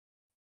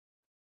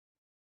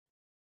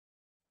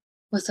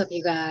What's up,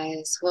 you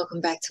guys?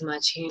 Welcome back to my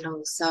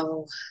channel.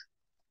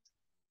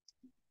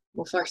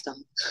 Well, first off,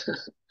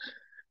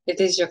 if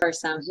this is your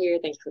first time here,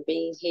 thank you for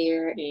being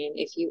here. And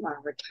if you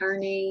are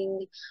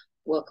returning,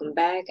 welcome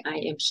back. I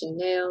am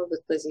Shanell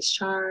with Lizzie's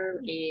Charm,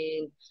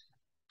 and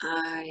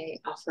I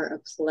offer a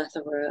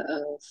plethora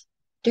of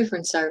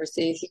different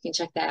services. You can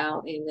check that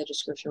out in the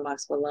description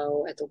box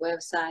below at the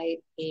website.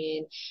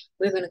 And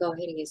we're going to go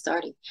ahead and get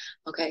started.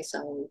 Okay,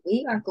 so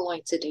we are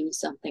going to do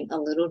something a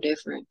little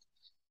different.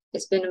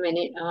 It's been a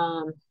minute.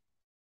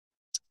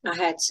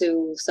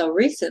 So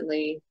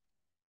recently,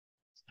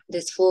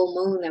 this full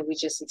moon that we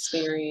just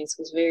experienced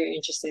was very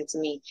interesting to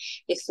me.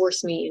 It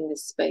forced me in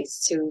this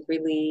space to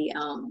really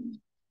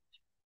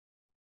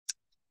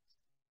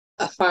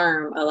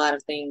affirm a lot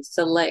of things,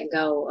 to let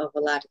go of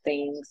a lot of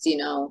things,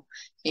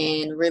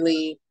 and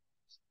really.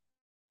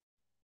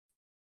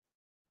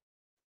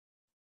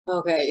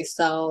 Okay,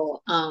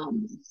 so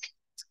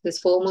this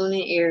full moon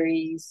in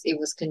Aries, it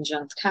was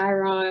conjunct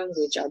Chiron,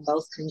 which are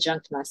both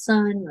conjunct my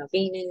sun, my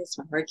Venus,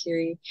 my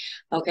Mercury.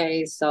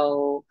 Okay,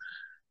 so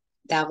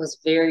that was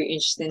very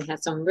interesting.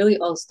 Had some really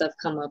old stuff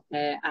come up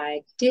that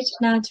I did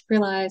not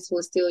realize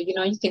was still, you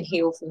can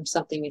heal from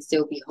something and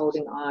still be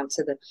holding on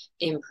to the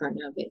imprint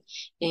of it.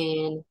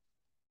 And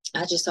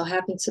I just so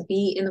happened to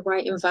be in the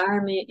right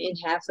environment and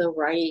have the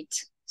right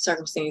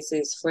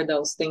circumstances for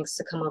those things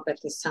to come up at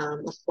this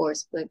time, of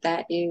course. But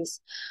that is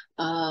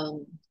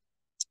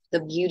the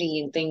beauty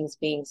in things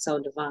being so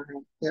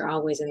divine. You're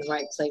always in the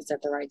right place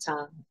at the right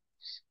time.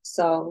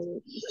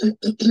 So,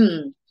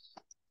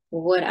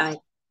 what I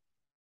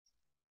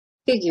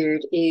figured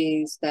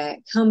is that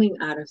coming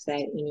out of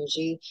that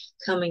energy,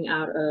 coming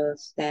out of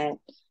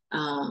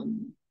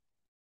um,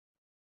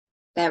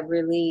 that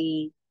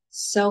really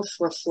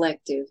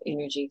self-reflective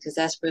energy, because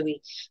that's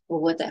really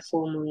what that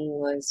full moon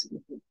was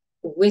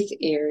with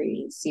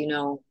Aries,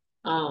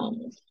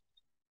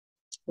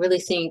 really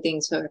seeing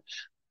things for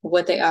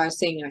what they are,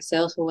 seeing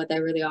ourselves for what they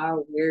really are,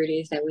 where it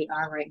is that we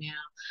are right now,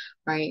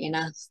 right? And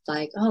I was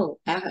like, oh,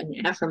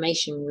 an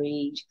affirmation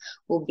read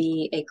will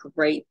be a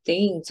great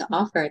thing to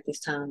offer at this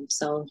time.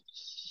 So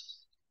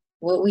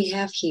what we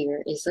have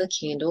here is a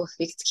candle,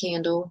 fixed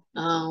candle.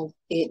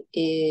 It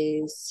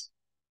is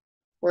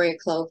red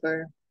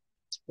clover,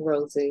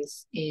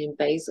 roses, and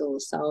basil.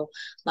 So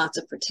lots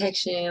of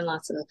protection,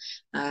 lots of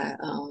I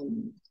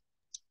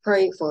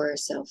pray for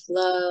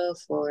self-love,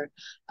 for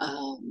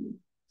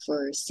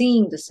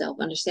seeing the self,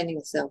 understanding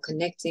the self,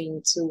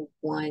 connecting to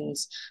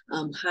one's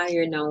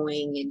higher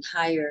knowing and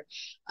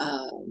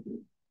um,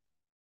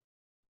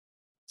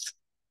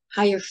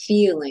 higher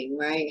feeling,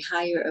 right?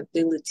 Higher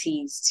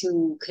abilities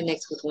to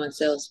connect with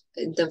oneself,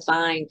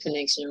 divine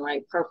connection,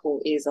 right? Purple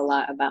is a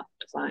lot about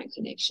divine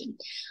connection.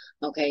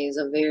 Okay, it's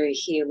a very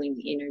healing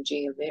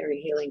energy, a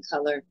very healing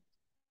color.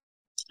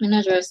 And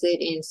I dress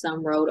it in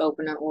some road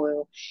opener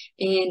oil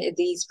and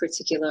these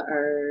particular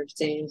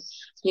herbs, and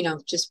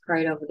just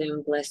prayed over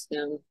them, bless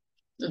them.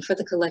 And for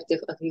the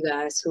collective of you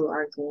guys who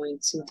are going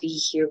to be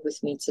here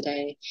with me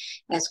today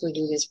as we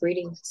do this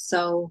reading.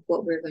 So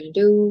what we're going to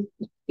do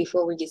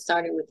before we get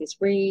started with this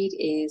read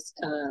is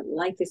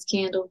light this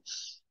candle.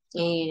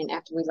 And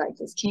after we light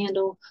this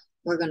candle,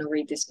 we're going to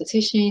read this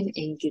petition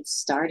and get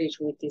started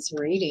with this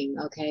reading.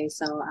 Okay,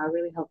 so I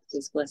really hope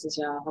this blesses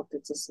y'all. I hope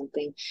this is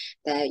something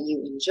that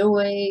you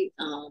enjoy.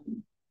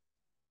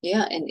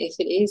 Yeah, and if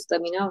it is,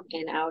 let me know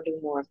and I'll do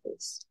more of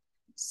this.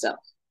 So,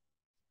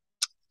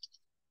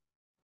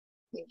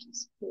 thank you,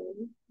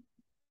 Spirit.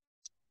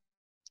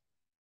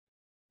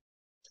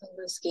 So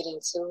let's get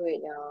into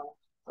it, y'all.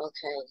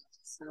 Okay,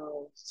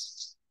 so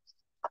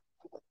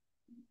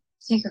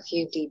take a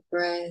few deep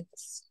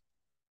breaths.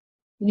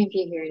 And if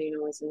you hear any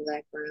noise in the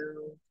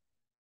background,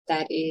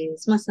 that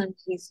is my son.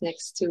 He's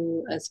next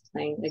to us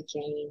playing a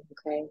game.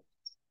 Okay.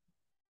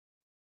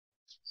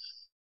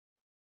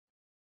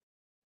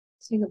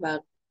 Take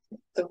about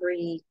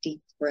 3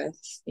 deep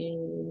breaths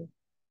in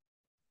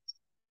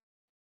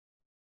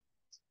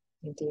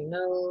through your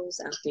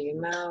nose, out through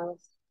your mouth,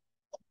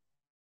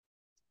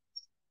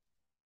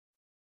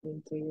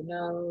 in through your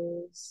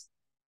nose,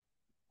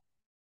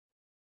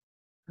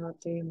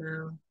 out through your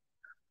mouth,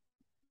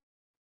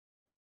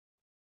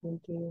 in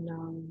through your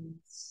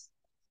nose,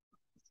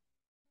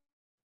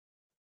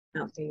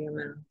 out through your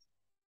mouth.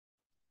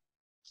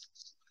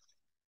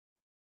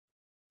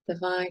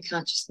 Divine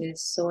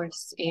consciousness,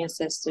 source,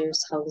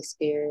 ancestors, Holy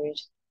Spirit,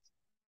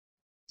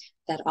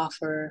 that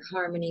offer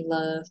harmony,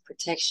 love,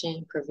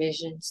 protection,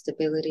 provision,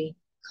 stability,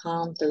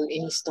 calm through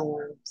any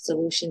storm,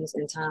 solutions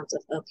in times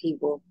of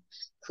upheaval,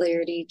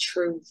 clarity,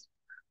 truth,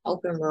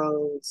 open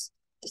roads,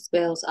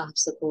 dispels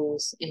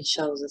obstacles, and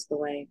shows us the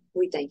way.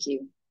 We thank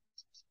you.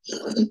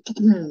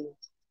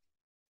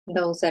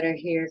 Those that are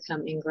here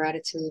come in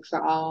gratitude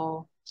for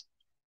all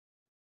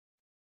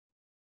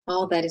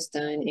that is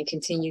done and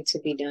continue to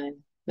be done.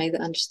 May the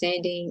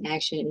understanding,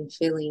 action, and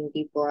feeling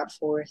be brought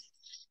forth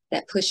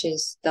that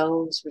pushes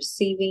those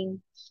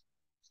receiving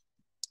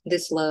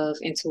this love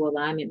into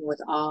alignment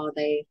with all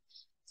they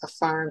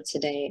affirm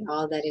today,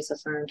 all that is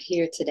affirmed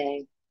here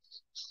today.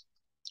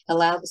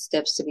 Allow the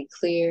steps to be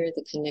clear,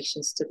 the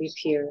connections to be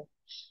pure.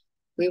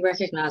 We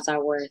recognize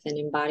our worth and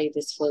embody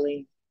this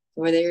fully.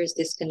 Where there is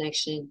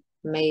disconnection,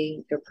 may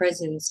your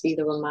presence be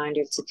the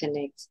reminder to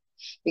connect,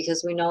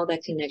 because we know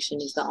that connection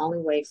is the only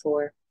way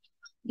for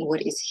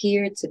what is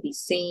here to be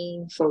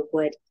seen, for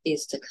what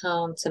is to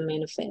come to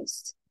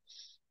manifest.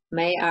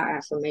 May our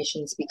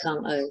affirmations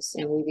become us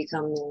and we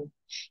become them,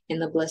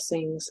 and the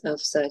blessings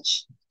of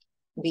such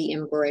be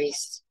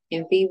embraced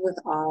and be with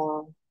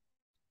all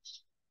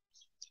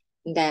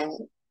that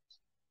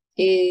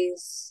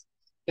is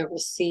and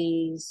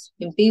receives,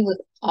 and be with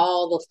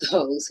all of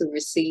those who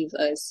receive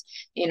us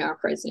in our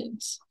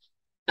presence.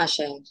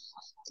 Ashe.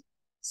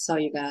 So,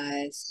 you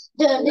guys,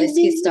 let's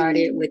get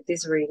started with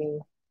this reading.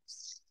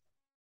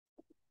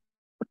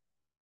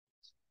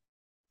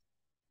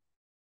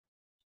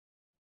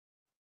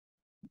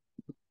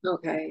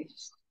 Okay,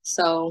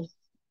 so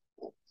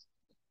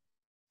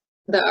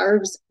the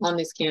herbs on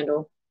this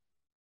candle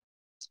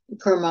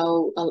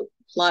promote a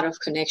lot of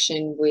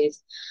connection with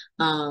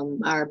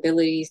our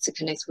abilities to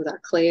connect with our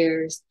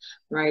clairs,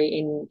 right?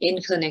 And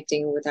in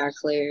connecting with our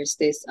clairs,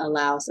 this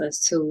allows us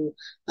to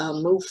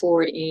move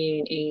forward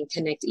and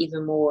connect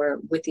even more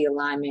with the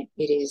alignment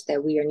it is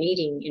that we are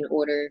needing in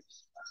order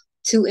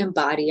to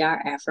embody our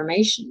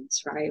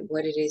affirmations, right?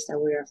 What it is that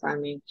we are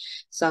affirming.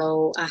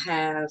 So I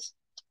have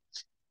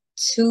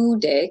 2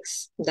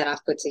 decks that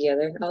I've put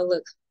together. Oh,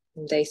 look,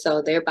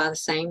 they're by the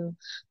same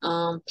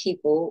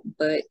people,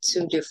 but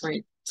 2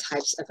 different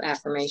types of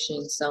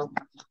affirmations. So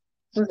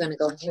we're going to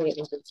go ahead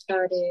and get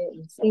started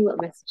and see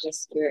what messages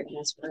Spirit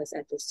has for us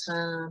at this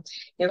time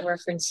in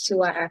reference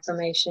to our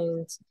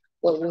affirmations,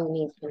 what we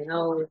need to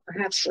know,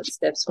 perhaps what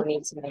steps we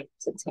need to make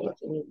to take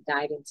any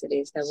guidance it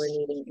is that we're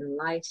needing in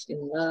life,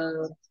 in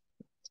love,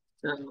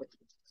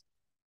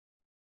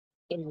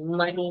 in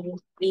money,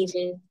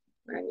 even,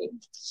 right?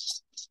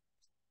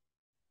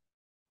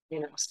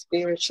 In our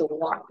spiritual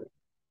walk.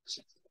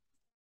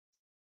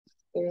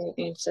 Spirit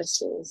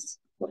ancestors,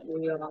 what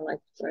we all like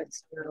for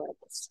us to know at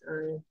this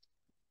time.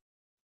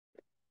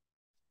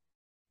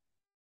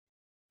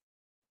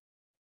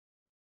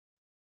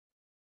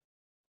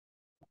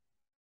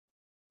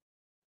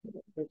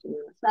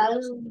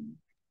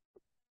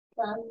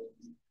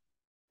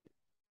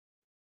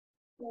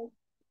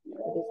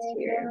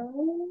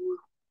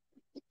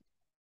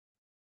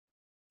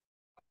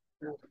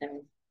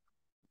 Okay.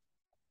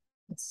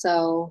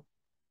 So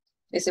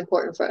it's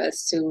important for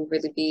us to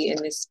really be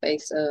in this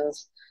space of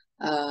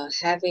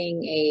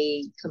having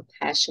a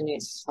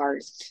compassionate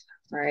heart,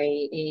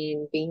 right?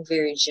 And being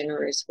very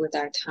generous with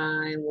our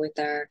time, with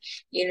our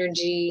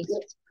energy,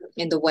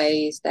 in the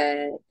ways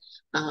that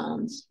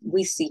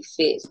we see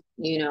fit,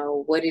 you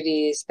know, what it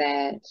is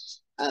that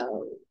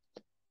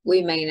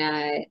we may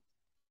not,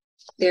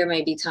 there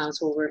may be times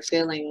where we're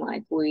feeling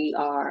like we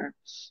are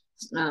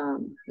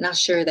not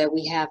sure that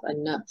we have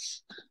enough,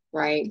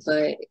 right?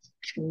 But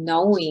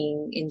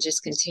knowing and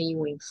just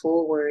continuing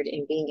forward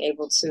and being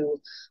able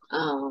to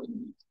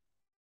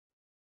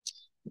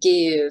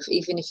give,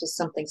 even if it's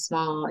something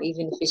small,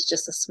 even if it's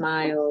just a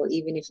smile,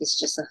 even if it's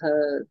just a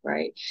hug,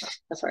 right?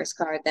 The first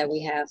card that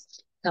we have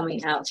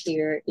coming out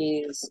here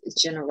is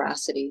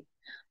generosity.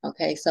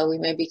 Okay, so we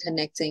may be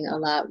connecting a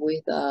lot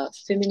with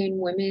feminine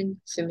women,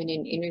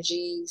 feminine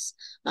energies,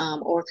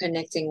 or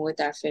connecting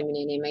with our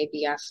feminine. It may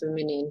be our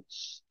feminine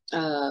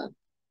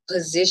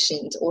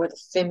positions or the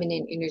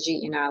feminine energy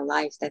in our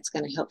life that's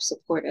going to help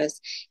support us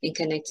in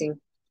connecting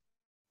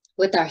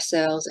with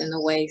ourselves in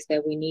the ways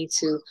that we need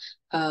to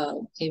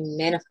in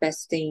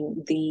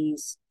manifesting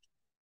these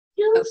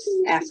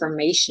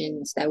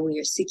affirmations that we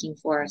are seeking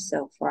for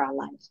ourselves, for our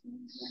life.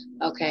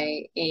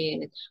 Okay,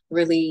 and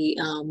really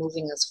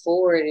moving us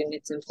forward. And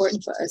it's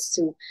important for us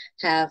to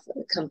have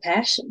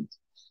compassion,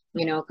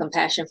 you know,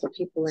 compassion for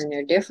people and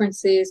their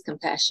differences,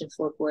 compassion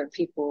for where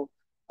people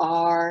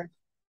are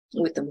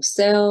with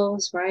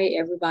themselves, right?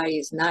 Everybody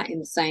is not in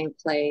the same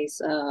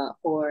place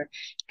or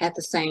at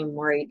the same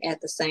rate, at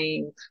the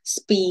same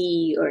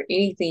speed, or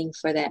anything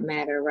for that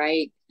matter,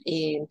 right?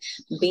 And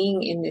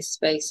being in this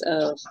space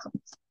of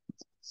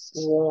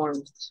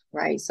warmth,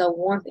 right? So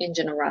warmth and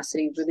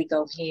generosity really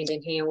go hand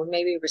in hand. We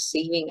may be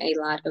receiving a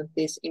lot of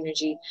this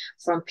energy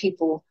from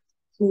people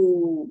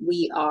who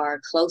we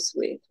are close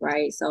with,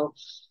 right? So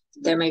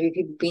there may be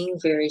people being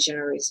very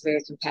generous,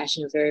 very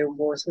compassionate, very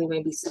warm. We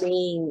may be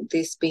seeing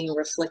this being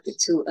reflected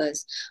to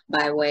us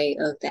by way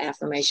of the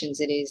affirmations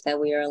it is that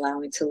we are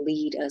allowing to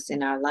lead us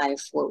in our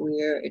life, what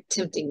we are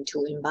attempting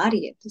to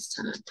embody at this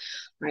time,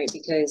 right?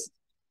 Because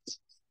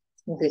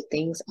good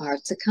things are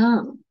to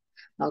come.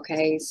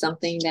 Okay,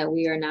 something that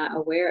we are not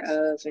aware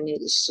of, and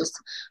it's just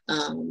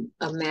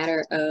a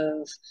matter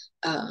of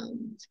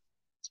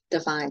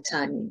divine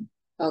timing.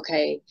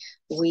 Okay,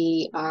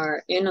 we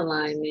are in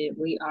alignment,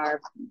 we are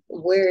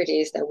where it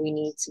is that we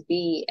need to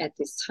be at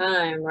this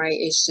time, right?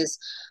 It's just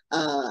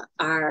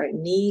our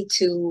need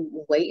to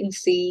wait and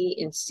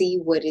see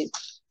what it,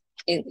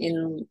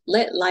 and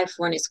let life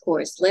run its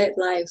course. Let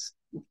life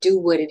do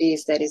what it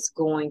is that it's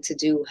going to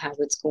do, how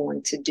it's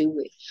going to do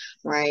it,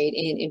 right?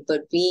 And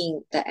but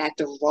being the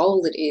active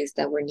role it is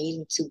that we're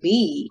needing to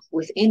be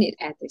within it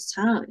at this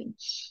time.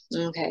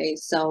 Okay,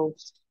 so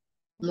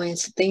when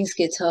things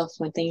get tough,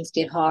 when things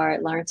get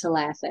hard, learn to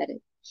laugh at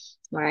it,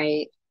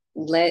 right?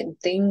 Let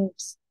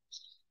things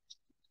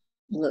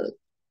look.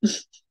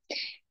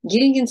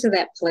 Getting into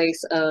that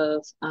place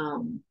of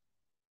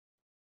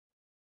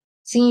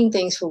seeing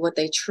things for what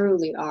they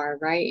truly are,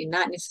 right? And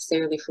not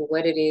necessarily for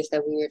what it is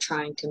that we are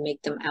trying to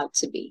make them out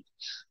to be.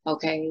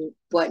 Okay,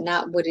 but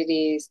not what it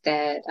is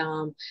that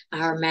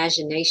our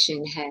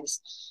imagination has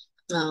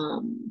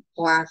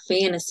or our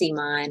fantasy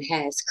mind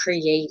has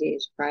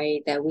created,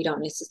 right? That we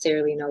don't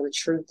necessarily know the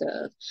truth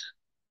of.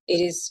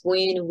 It is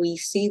when we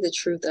see the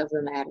truth of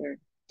the matter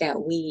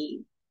that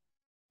we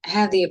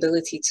have the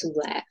ability to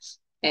laugh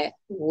at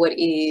what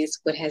is,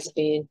 what has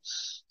been,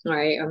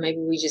 right? Or maybe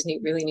we just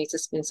really need to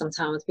spend some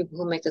time with people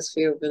who make us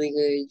feel really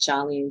good,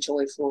 jolly, and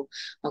joyful.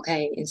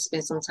 Okay, and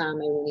spend some time.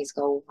 Maybe we need to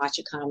go watch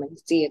a comedy,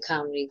 see a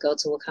comedy, go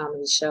to a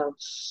comedy show.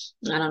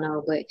 I don't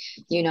know, but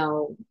you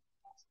know,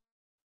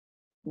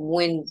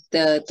 when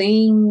the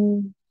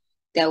thing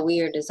that we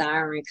are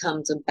desiring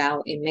comes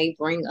about, it may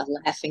bring a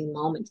laughing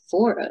moment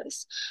for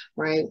us,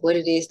 right? What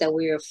it is that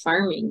we're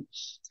affirming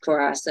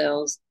for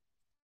ourselves,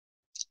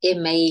 it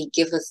may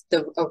give us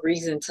a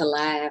reason to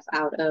laugh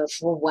out of,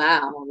 well,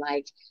 wow,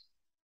 like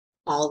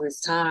all this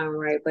time,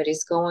 right? But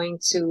it's going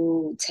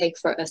to take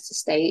for us to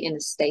stay in a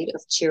state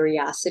of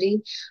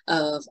curiosity,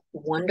 of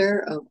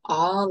wonder, of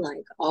awe,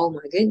 like, oh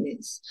my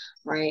goodness,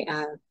 right?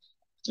 I've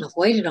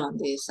waited on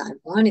this, I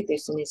wanted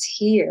this, and it's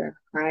here,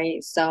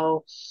 right?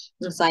 So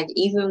it's like,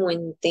 even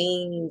when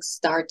things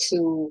start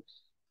to,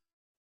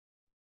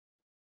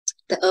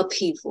 the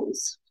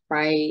upheavals,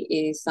 right?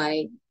 It's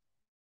like,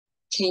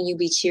 can you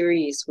be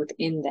curious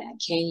within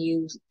that? Can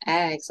you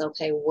ask,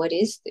 okay, what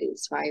is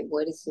this, right?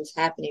 What is this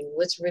happening?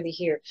 What's really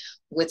here?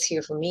 What's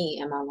here for me?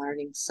 Am I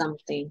learning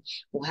something?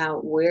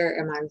 Where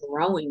am I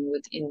growing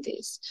within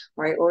this,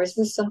 right? Or is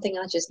this something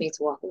I just need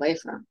to walk away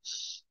from,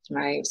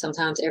 right?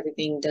 Sometimes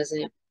everything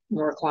doesn't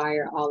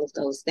require all of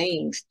those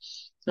things.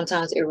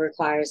 Sometimes it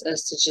requires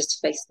us to just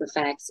face the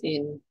facts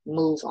and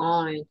move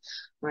on,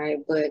 right?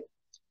 But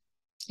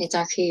it's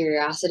our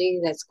curiosity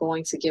that's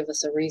going to give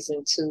us a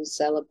reason to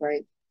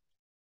celebrate.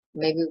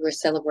 Maybe we're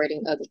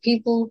celebrating other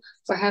people,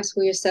 perhaps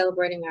we are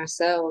celebrating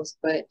ourselves,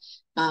 but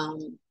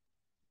it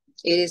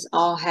is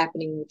all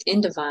happening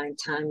within divine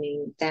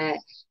timing that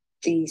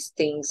these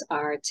things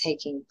are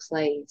taking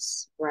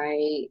place,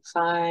 right?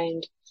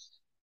 Find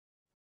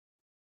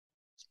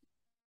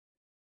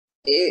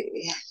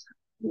it,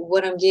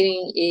 what I'm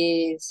getting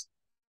is,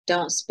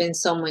 don't spend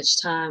so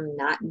much time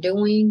not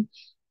doing.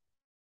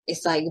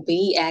 It's like,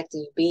 be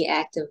active, be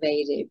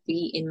activated,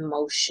 be in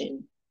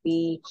motion,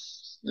 be,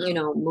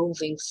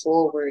 moving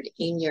forward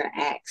in your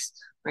acts,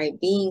 right?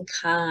 Being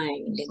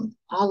kind and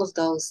all of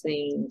those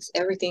things,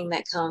 everything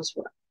that comes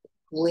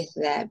with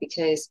that,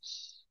 because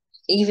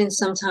even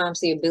sometimes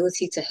the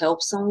ability to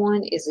help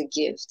someone is a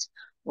gift,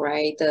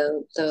 right?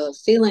 The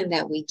feeling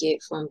that we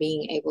get from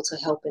being able to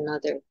help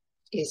another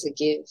is a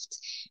gift.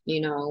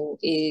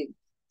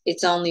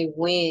 It's only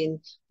when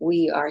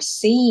we are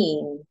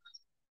seeing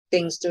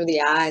things through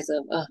the eyes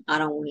of, I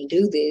don't want to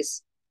do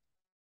this,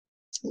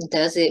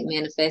 does it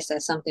manifest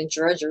as something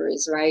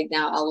drudgerous, right?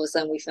 Now all of a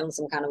sudden we feel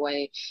some kind of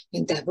way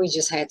and that we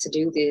just had to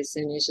do this,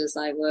 and it's just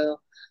like, well,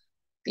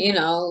 you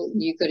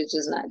could have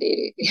just not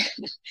did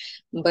it.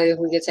 But if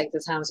we could take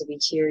the time to be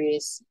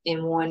curious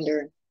and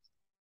wonder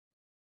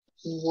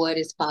what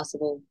is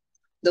possible,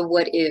 the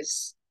what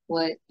ifs,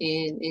 what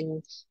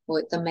and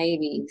what the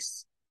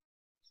maybes,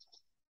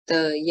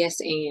 the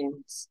yes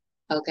ands,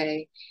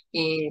 okay,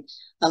 and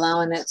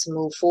allowing that to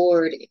move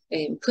forward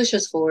and push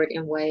us forward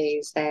in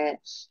ways that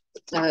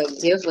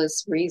give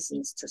us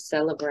reasons to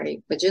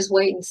celebrate. But just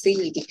wait and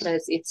see,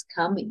 because it's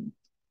coming.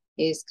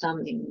 It's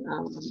coming.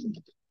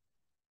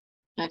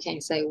 I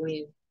can't say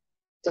when.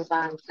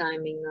 Divine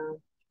timing,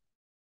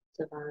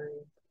 divine.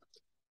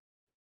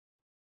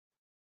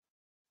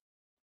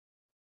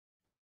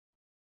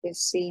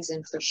 This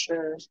season for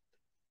sure.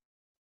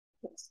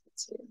 Yes,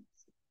 it's here.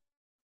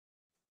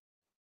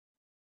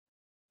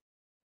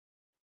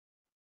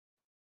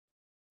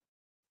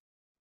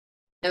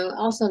 And we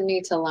also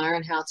need to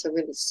learn how to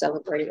really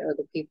celebrate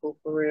other people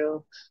for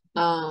real.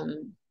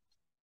 Um,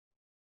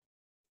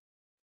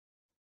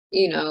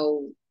 you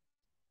know,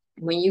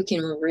 when you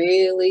can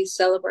really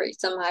celebrate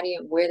somebody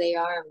and where they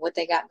are and what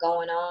they got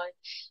going on,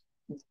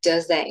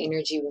 does that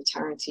energy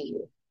return to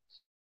you?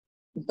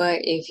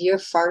 But if your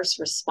first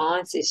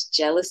response is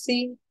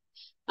jealousy,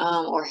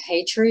 or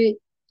hatred,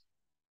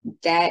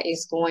 that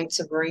is going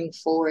to bring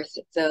forth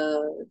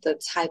the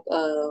type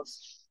of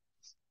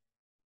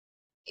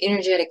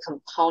energetic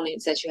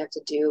components that you have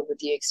to deal with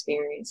the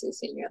experiences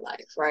in your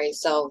life, right?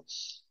 So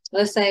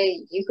let's say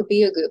you could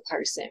be a good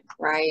person,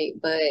 right?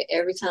 But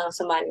every time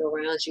somebody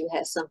around you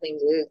has something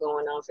good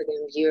going on for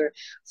them, your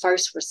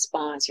first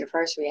response, your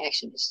first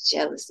reaction is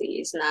jealousy.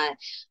 It's not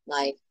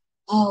like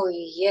oh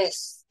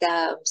yes,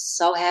 I'm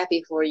so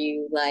happy for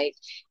you. Like,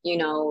 you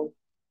know,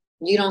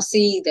 you don't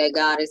see that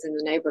God is in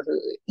the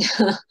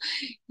neighborhood.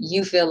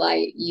 You feel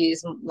like you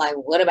just like,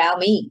 what about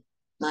me?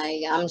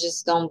 Like, I'm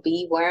just gonna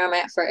be where I'm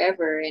at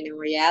forever. And in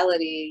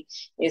reality,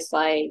 it's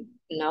like,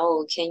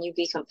 no, can you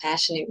be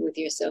compassionate with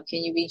yourself?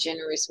 Can you be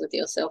generous with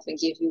yourself and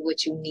give you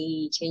what you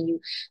need? Can you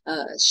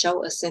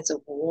show a sense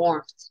of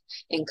warmth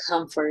and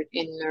comfort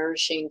and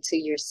nourishing to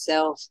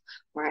yourself,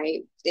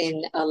 right?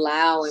 And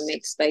allow and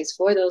make space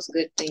for those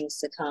good things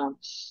to come,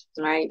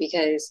 right?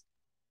 Because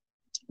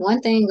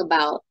one thing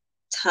about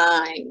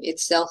time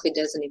itself, it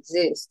doesn't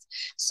exist.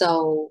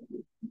 So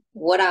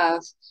what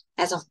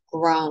as I've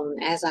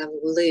grown, as I've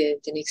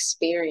lived and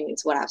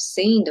experienced, what I've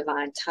seen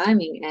divine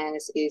timing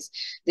as is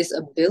this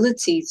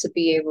ability to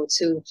be able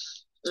to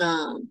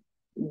um,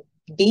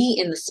 be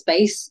in the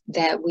space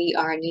that we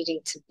are needing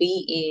to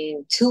be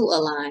in to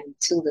align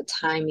to the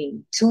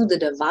timing, to the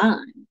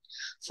divine,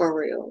 for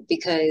real.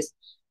 Because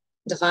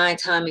divine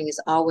timing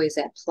is always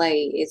at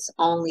play. It's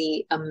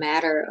only a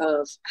matter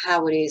of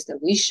how it is that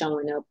we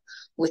showing up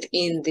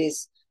within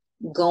this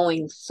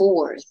going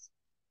forth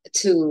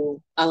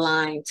to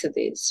align to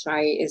this,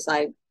 right? It's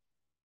like,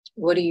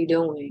 what are you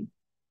doing?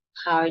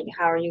 How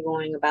are you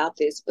going about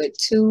this? But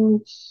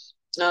two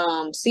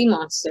sea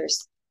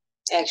monsters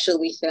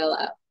actually fell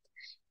out.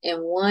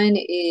 And one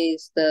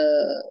is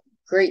the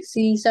great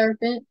sea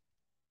serpent,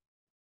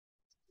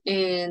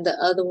 and the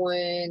other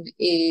one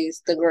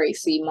is the great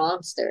sea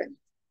monster.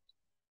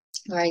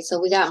 Right, so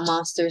we got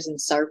monsters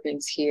and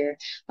serpents here.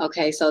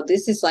 Okay, so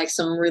this is like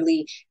some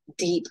really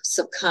deep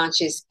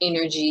subconscious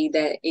energy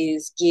that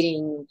is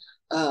getting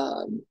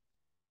um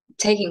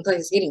taking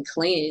place, getting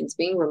cleansed,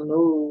 being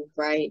removed,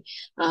 right?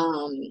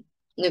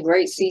 The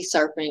great sea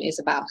serpent is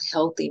about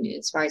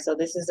healthiness, right? So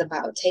this is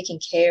about taking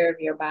care of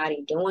your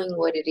body, doing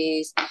what it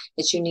is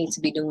that you need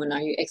to be doing.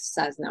 Are you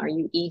exercising? Are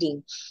you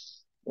eating?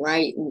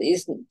 Right?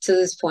 It's to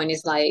this point,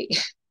 it's like,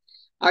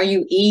 are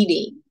you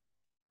eating?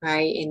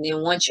 Right. And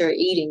then once you're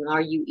eating, are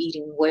you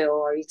eating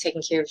well? Are you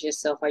taking care of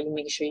yourself? Are you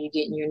making sure you're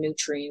getting your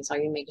nutrients? Are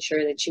you making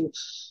sure that you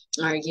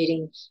are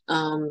getting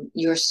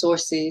your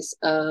sources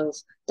of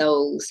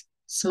those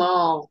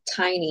small,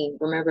 tiny,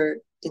 remember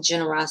the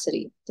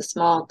generosity, the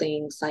small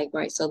things like,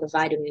 right? So the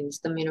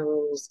vitamins, the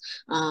minerals,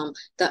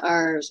 the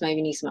herbs, maybe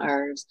you need some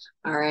herbs.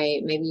 All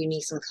right. Maybe you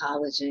need some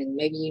collagen.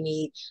 Maybe you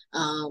need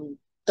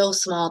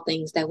those small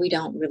things that we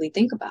don't really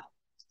think about.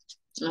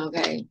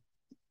 Okay.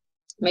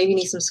 Maybe you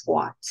need some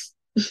squats.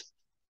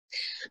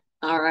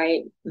 All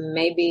right.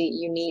 Maybe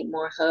you need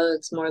more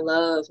hugs, more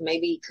love.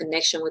 Maybe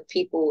connection with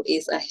people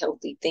is a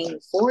healthy thing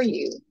for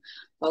you.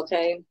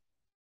 Okay.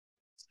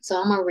 So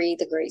I'm going to read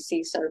the Great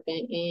Sea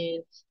Serpent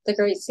and the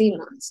Great Sea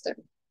Monster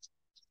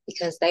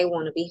because they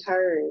want to be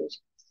heard,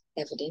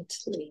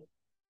 evidently.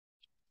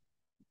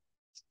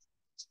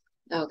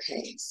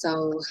 Okay.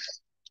 So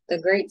the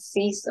Great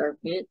Sea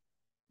Serpent,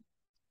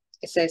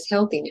 it says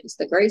healthiness.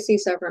 The Great Sea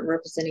Serpent,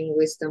 representing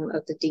wisdom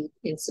of the deep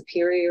and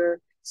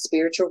superior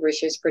spiritual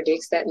riches,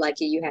 predicts that, like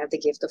you have the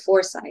gift of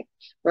foresight,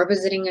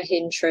 representing a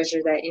hidden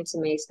treasure that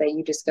intimates that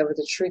you discover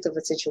the truth of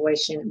a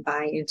situation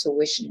by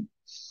intuition.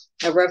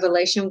 A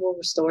revelation will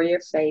restore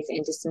your faith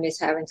and dismiss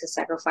having to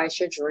sacrifice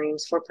your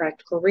dreams for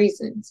practical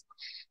reasons.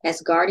 As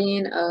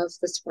guardian of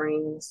the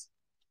springs,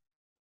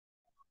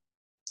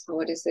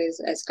 what it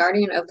says, as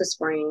guardian of the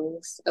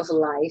springs of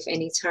life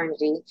and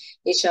eternity,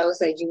 it shows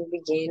that you will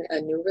begin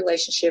a new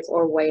relationship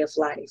or way of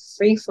life,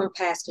 free from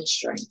past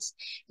constraints.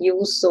 You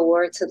will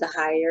soar to the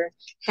higher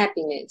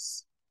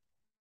happiness.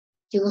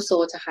 You will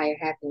soar to higher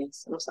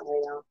happiness. I'm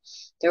sorry, y'all.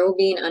 There will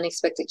be an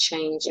unexpected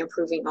change,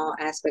 improving all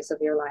aspects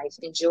of your life.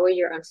 Enjoy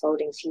your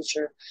unfolding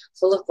future,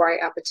 full of bright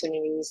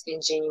opportunities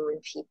and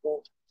genuine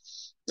people.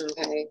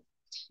 Okay,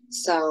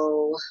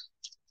 so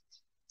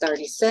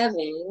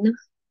 37.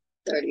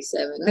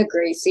 37. The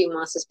Great Sea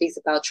Monster speaks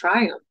about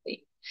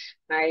triumphing.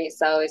 Right.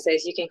 So it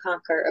says you can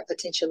conquer a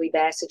potentially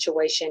bad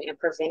situation and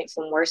prevent it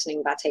from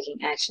worsening by taking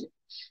action.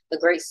 The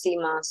Great Sea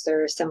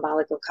Monster,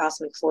 symbolic of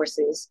cosmic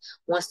forces,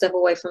 one step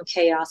away from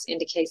chaos,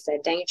 indicates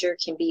that danger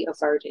can be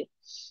averted.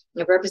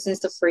 It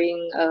represents the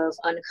freeing of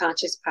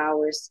unconscious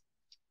powers,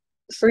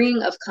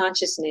 freeing of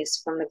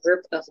consciousness from the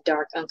grip of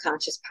dark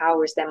unconscious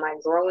powers that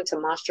might grow into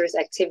monstrous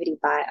activity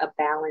by a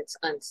balanced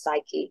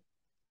psyche.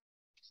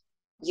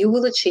 You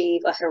will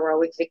achieve a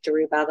heroic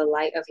victory by the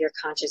light of your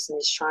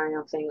consciousness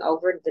triumphing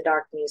over the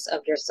darkness of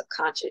your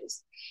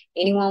subconscious.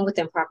 Anyone with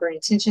improper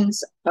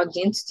intentions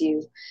against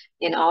you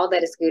and all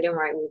that is good and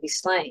right will be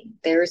slain.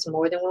 There is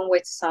more than one way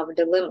to solve a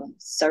dilemma.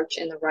 Search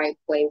and the right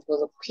way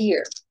will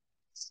appear.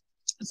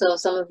 So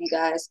some of you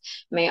guys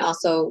may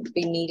also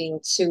be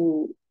needing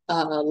to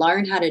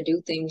learn how to do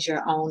things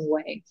your own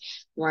way,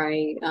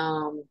 right?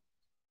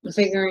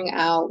 Figuring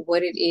out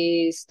what it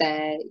is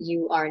that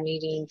you are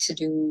needing to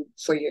do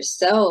for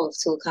yourself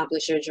to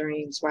accomplish your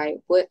dreams, right?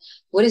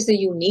 What is the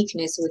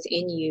uniqueness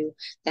within you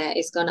that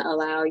is going to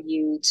allow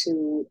you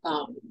to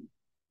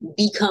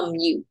become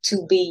you,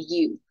 to be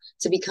you,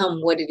 to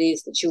become what it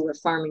is that you're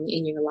affirming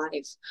in your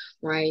life,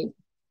 right?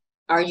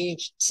 Are you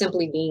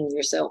simply being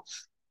yourself?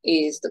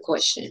 is the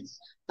question.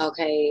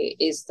 Okay,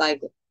 it's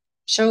like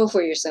show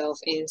for yourself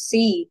and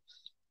see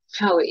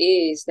how it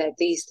is that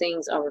these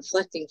things are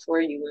reflecting for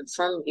you and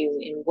from you,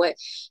 and what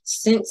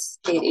sense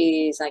it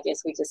is, I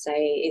guess we could say,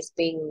 is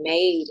being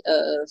made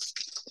of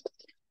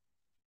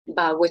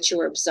by what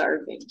you're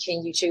observing.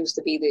 Can you choose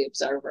to be the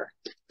observer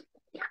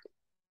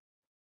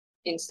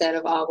instead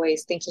of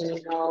always thinking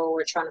you know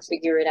or trying to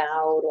figure it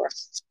out, or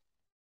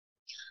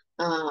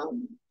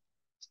um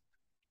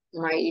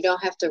right, you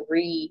don't have to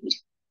read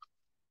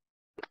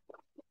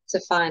to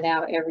find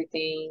out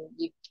everything.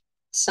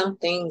 Some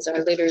things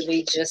are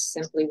literally just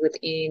simply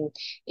within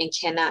and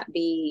cannot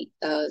be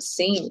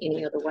seen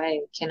any other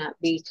way, cannot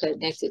be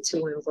connected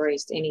to,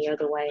 embraced any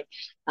other way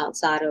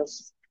outside of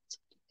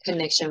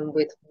connection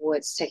with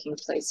what's taking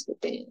place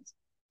within.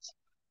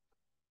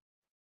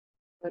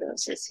 What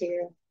else is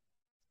here?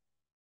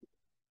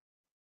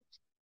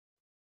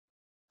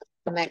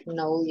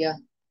 Magnolia.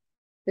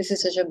 This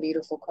is such a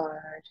beautiful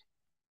card.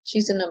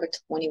 She's the number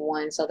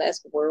 21, so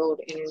that's world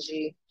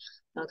energy.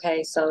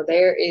 Okay, so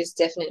there is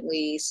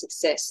definitely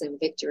success and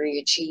victory,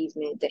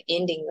 achievement, the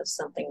ending of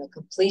something, a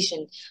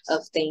completion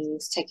of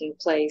things taking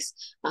place.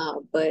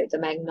 But the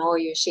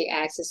Magnolia, she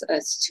asks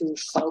us to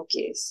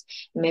focus.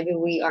 Maybe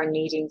we are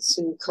needing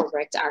to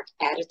correct our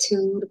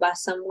attitude by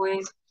some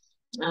way.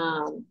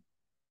 Um,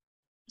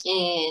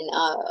 and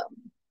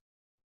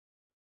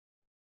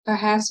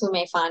Perhaps we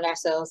may find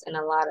ourselves in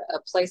a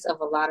place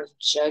of a lot of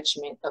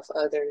judgment of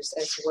others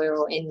as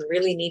well, and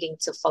really needing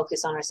to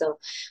focus on ourselves,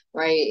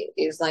 right?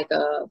 Is like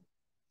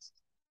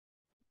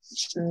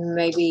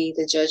maybe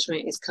the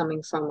judgment is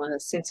coming from a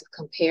sense of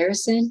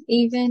comparison,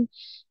 even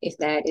if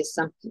that is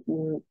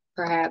something,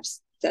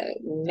 perhaps that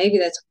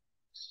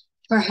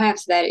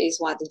is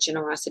why the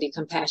generosity,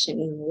 compassion,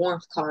 and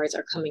warmth cards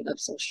are coming up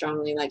so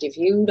strongly. Like if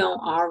you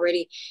don't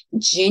already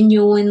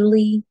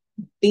genuinely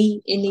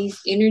be in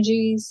these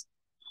energies,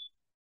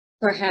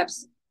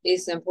 perhaps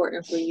it's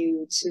important for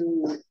you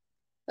to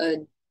uh,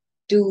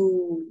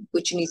 do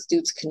what you need to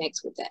do to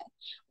connect with that,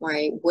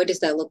 right? What does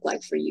that look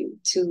like for you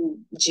to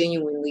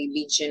genuinely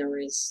be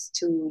generous,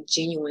 to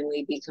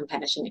genuinely be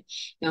compassionate?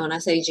 And when I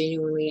say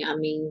genuinely, I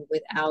mean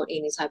without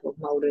any type of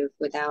motive,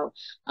 without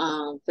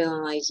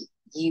feeling like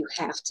you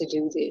have to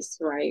do this,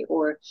 right?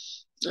 Or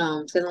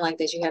feeling like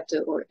that you have to,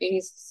 or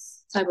any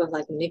type of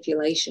like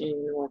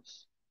manipulation, or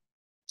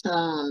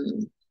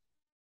um,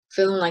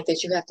 feeling like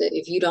that you have to,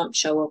 if you don't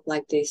show up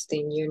like this,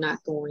 then you're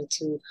not going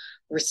to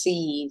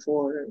receive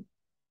or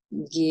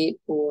get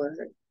or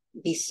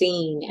be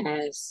seen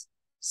as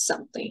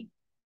something.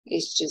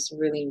 It's just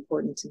really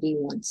important to be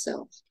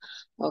oneself.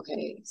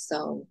 Okay,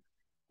 so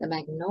the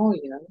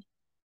Magnolia,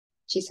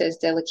 she says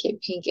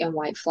delicate pink and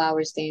white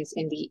flowers dance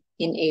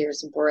in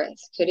air's breath.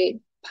 Could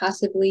it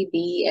possibly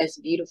be as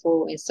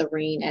beautiful and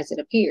serene as it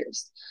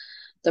appears?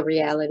 The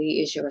reality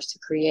is yours to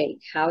create.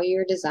 How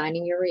you're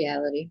designing your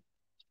reality.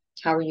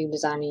 How are you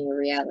designing your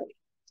reality?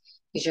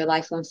 Is your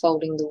life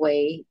unfolding the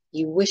way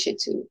you wish it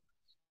to?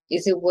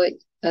 Is it what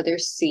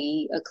others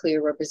see a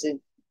clear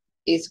represent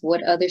is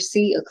what others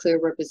see a clear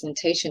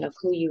representation of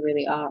who you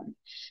really are?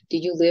 Do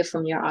you live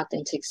from your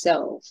authentic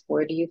self?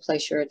 Where do you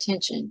place your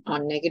attention,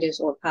 on negatives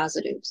or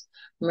positives?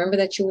 Remember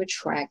that you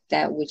attract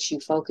that which you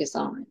focus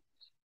on.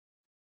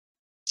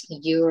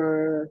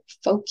 Your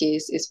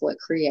focus is what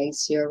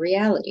creates your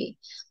reality.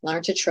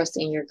 Learn to trust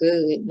in your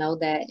good. Know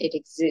that it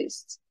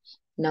exists.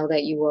 Know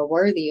that you are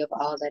worthy of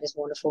all that is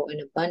wonderful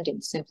and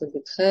abundant simply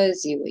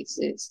because you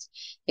exist.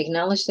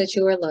 Acknowledge that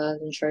you are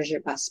loved and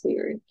treasured by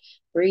spirit.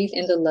 Breathe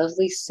in the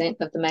lovely scent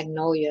of the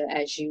magnolia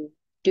as you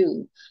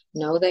do.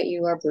 Know that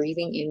you are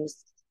breathing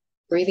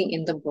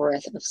in the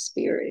breath of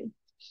spirit.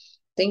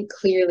 Think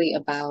clearly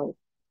about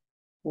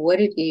what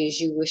it is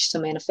you wish to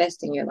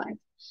manifest in your life.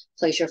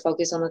 Place your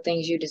focus on the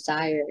things you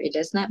desire. It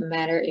does not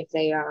matter if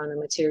they are on a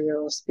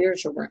material or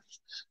spiritual realm.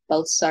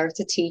 Both serve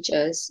to teach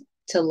us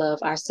to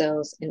love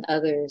ourselves and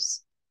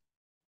others.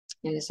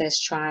 And it says,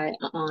 try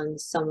on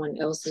someone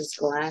else's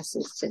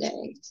glasses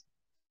today.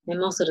 And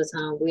most of the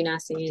time, we're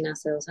not seeing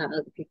ourselves how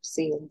other people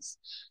see us,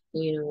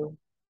 you know,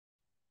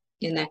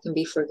 and that can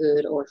be for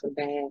good or for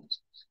bad,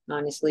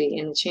 honestly.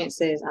 And the chant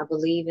says, I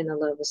believe in the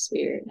love of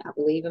spirit. I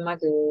believe in my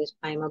good.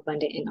 I am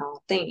abundant in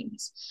all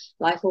things.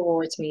 Life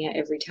rewards me at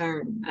every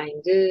turn. I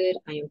am good.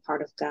 I am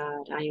part of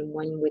God. I am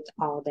one with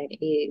all that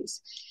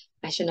is.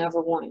 I should never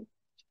want.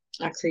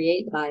 I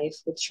create life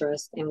with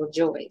trust and with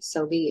joy.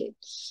 So be it.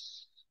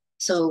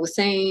 So it was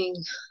saying,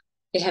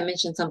 it had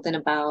mentioned something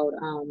about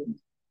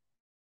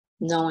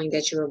knowing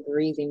that you're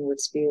breathing with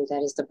spirit.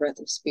 That is the breath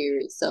of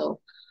spirit. So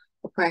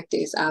a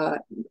practice I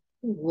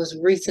was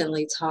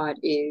recently taught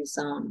is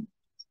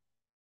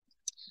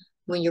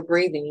when you're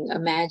breathing,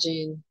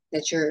 imagine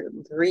that you're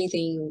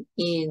breathing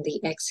in the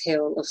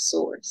exhale of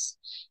source.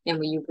 And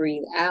when you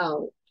breathe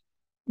out,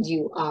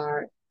 the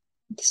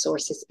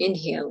source is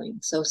inhaling.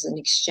 So it's an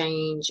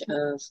exchange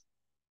of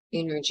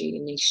energy,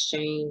 an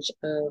exchange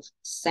of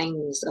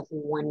sameness, of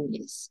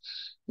oneness,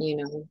 you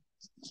know,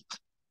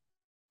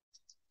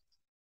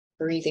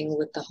 breathing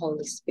with the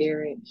Holy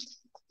Spirit.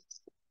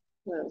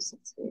 What else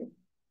is here?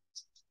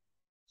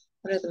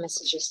 What other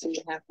messages do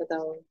you have for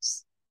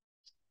those?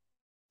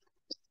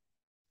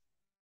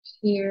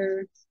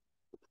 Here.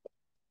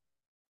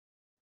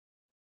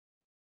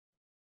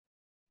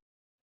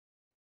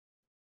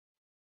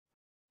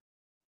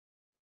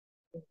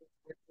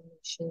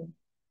 Affirmation.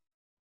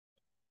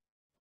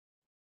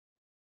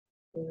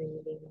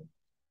 Reading.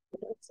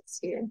 What else is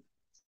here?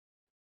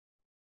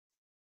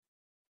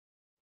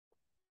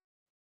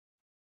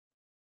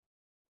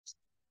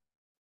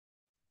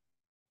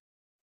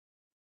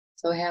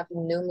 So we have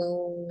new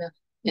moon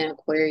and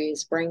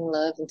Aquarius bring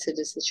love into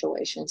the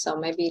situation. So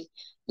maybe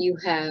you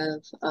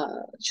have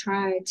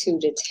tried to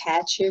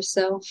detach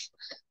yourself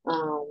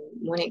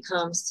when it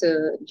comes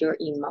to your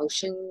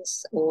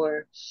emotions,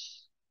 or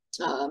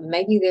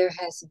maybe there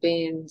has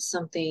been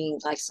something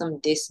like some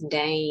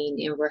disdain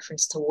in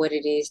reference to what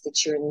it is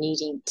that you're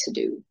needing to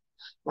do,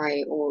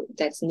 right? Or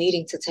that's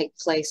needing to take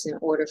place in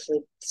order for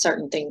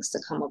certain things to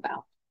come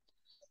about,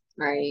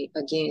 right?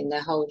 Again,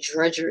 that whole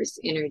drudgerous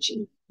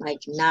energy,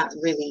 like not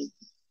really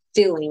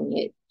feeling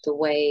it the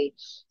way,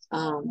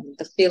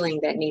 the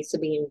feeling that needs to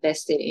be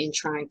invested in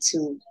trying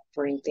to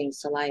bring things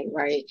to light,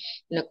 right?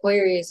 And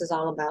Aquarius is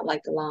all about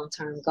like the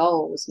long-term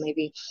goals.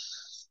 Maybe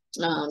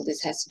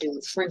this has to do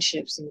with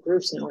friendships and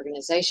groups and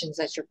organizations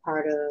that you're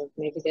part of.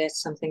 Maybe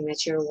that's something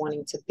that you're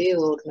wanting to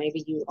build.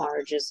 Maybe you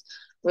are just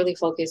really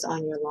focused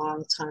on your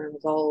long-term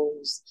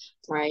goals,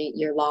 right?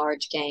 Your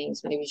large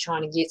gains. Maybe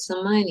trying to get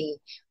some money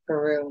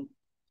for real.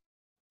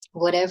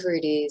 Whatever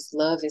it is,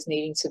 love is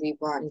needing to be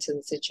brought into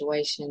the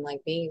situation,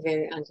 like being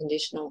very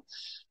unconditional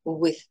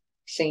with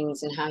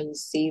things and how you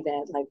see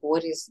that. Like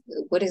what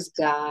is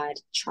God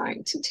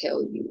trying to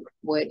tell you?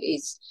 What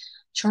is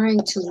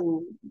trying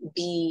to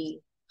be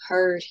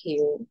heard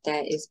here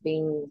that is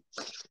being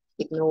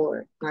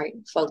ignored, right?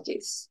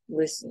 Focus,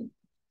 listen,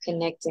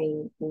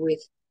 connecting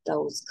with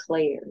those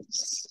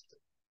clairs,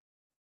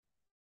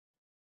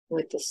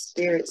 with the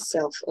spirit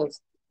self of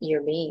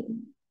your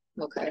being.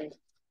 Okay.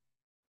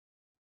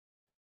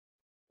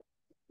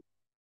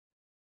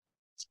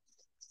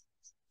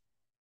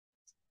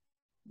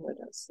 What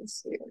else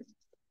is here?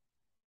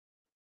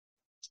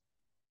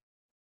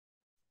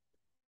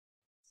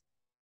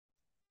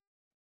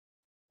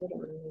 What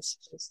am I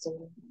supposed to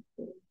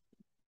do?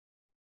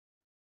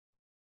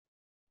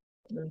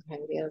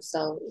 Okay, yeah.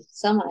 So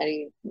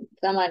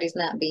somebody's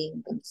not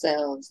being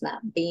themselves,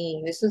 not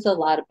being. This is a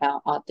lot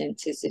about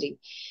authenticity.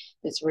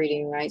 This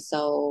reading, right?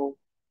 So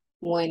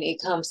when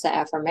it comes to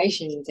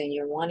affirmations and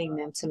you're wanting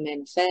them to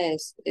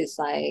manifest, it's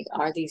like,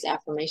 are these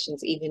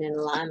affirmations even in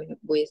alignment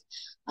with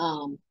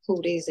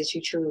who it is that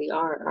you truly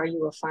are? Are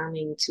you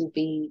affirming to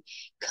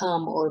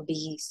become or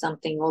be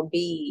something or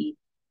be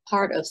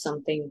part of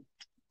something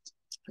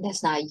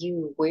that's not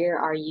you? Where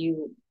are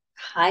you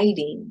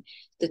hiding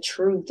the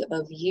truth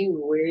of you?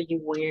 Where are you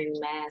wearing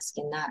masks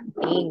and not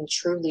being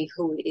truly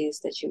who it is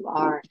that you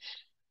are?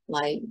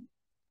 Like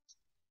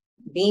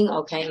being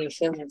okay and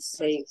feeling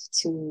safe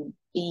to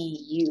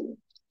be you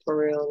for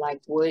real.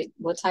 Like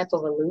what type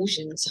of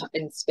illusions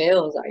and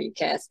spells are you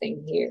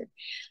casting here?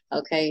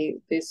 Okay,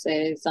 this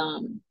is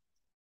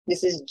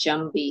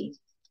Jumbie.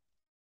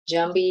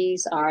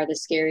 Jumbies are the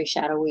scary,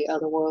 shadowy,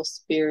 otherworld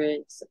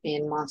spirits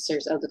and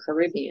monsters of the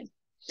Caribbean.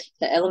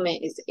 The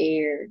element is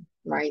air,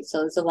 right?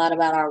 So it's a lot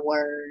about our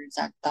words,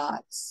 our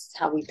thoughts,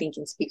 how we think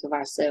and speak of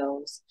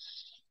ourselves.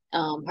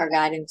 Her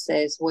guidance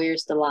says,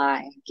 where's the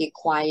lie? Get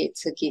quiet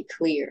to get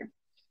clear.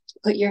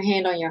 Put your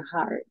hand on your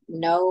heart.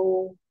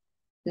 Know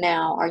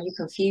now, are you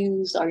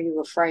confused? Are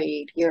you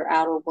afraid? Your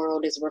outer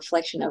world is a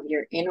reflection of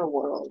your inner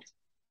world.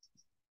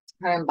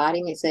 Her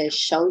embodiment says,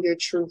 show your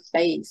true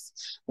face.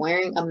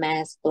 Wearing a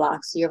mask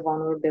blocks your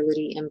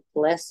vulnerability and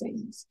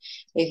blessings.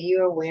 If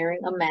you are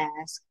wearing a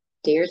mask,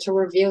 dare to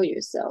reveal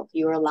yourself.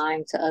 You are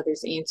lying to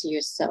others and to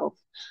yourself.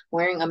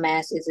 Wearing a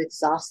mask is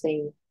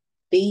exhausting.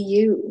 Be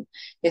you.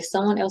 If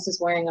someone else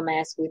is wearing a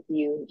mask with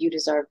you, you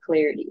deserve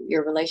clarity.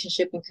 Your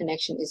relationship and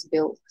connection is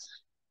built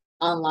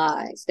on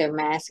lies. Their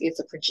mask is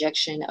a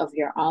projection of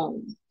your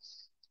own.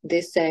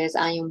 This says,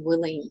 I am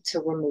willing to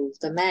remove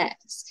the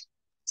mask.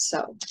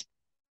 So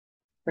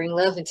bring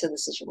love into the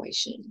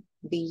situation.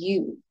 Be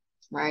you,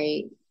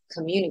 right?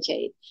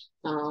 Communicate.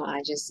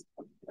 I just,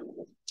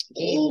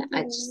 again,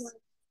 I just,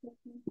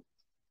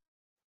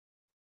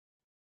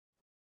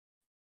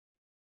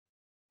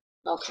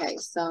 okay,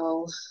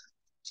 so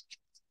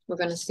we're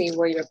going to see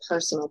where your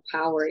personal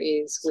power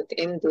is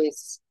within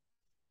this,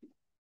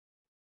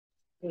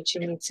 what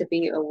you need to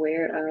be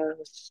aware of.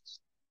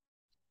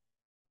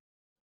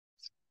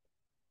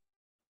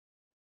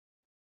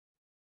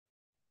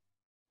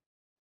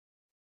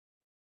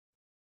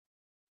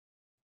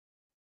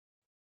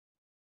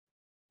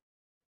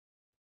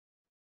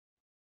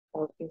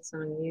 Focus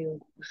on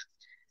you.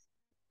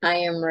 I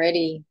am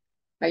ready.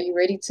 Are you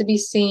ready to be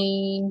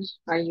seen?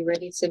 Are you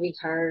ready to be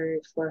heard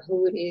for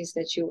who it is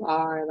that you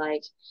are?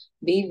 Like,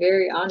 be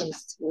very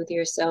honest with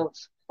yourself.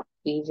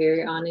 Be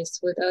very honest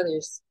with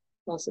others.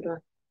 Close the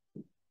door.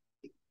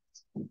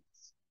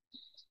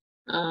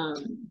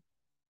 Um,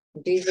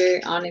 Be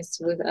very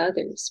honest with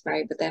others,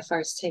 right? But that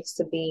first takes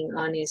to being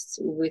honest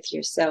with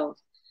yourself.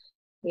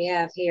 We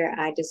have here,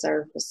 I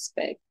deserve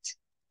respect.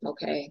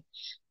 Okay.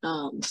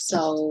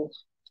 So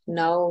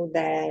know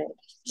that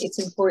it's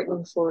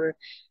important for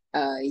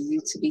you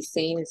to be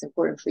seen. It's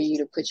important for you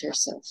to put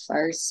yourself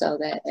first so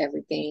that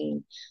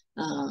everything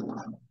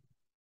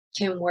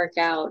can work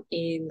out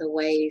in the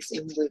ways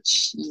in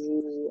which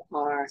you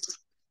are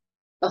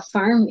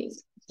affirming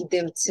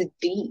them to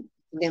be,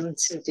 them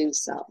to do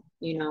so.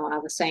 You know, I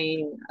was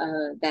saying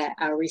that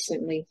I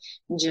recently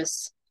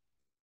just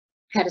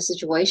had a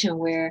situation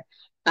where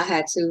I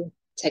had to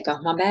take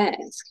off my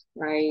mask,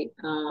 right?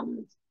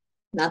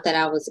 Not that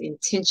I was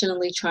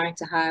intentionally trying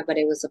to hide, but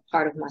it was a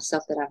part of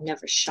myself that I've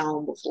never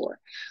shown before,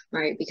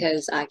 right?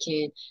 Because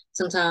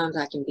sometimes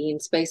I can be in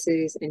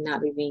spaces and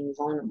not be being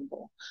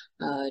vulnerable,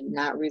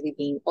 not really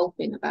being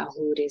open about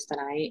who it is that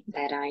I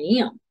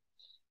am,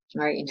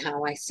 right? And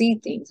how I see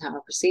things, how I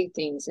perceive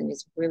things. And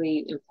it's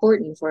really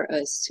important for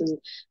us to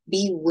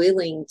be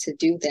willing to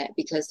do that,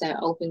 because that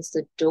opens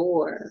the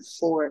door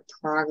for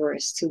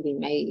progress to be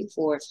made,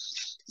 for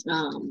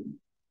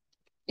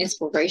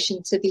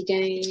inspiration to be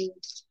gained,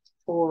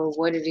 for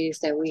what it is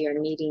that we are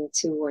needing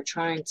to or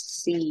trying to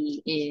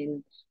see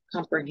and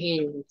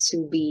comprehend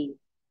to be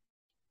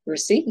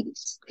received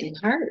and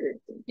heard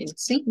and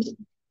seen,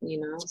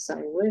 you know? So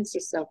what is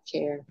the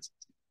self-care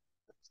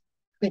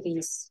for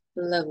these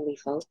lovely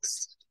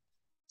folks?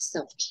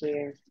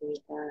 Self-care for you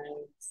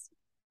guys.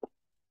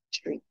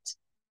 Treat.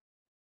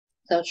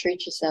 So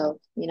treat yourself,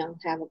 you know,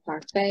 have a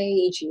parfait,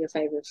 eat your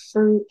favorite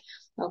fruit.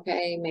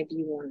 Okay, maybe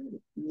you want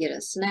to get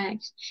a snack.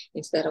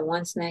 Instead of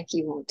one snack,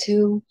 you want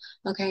two.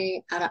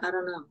 Okay, I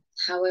don't know.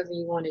 However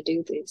you want to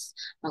do this.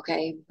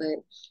 Okay, but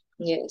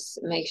yes,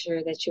 make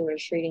sure that you are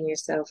treating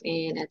yourself.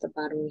 And at the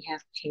bottom, we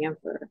have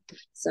pamper.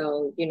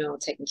 So, you know,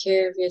 taking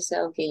care of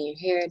yourself, getting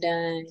your hair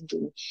done.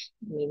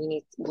 Maybe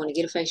you want to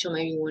get a facial.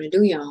 Maybe you want to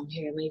do your own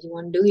hair. Maybe you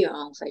want to do your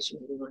own facial.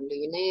 Maybe you want to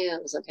do your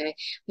nails. Okay,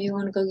 maybe you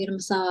want to go get a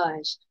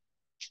massage.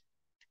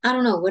 I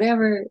don't know,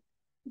 whatever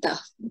the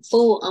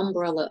full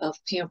umbrella of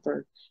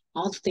pamper,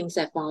 all the things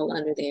that fall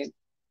under there,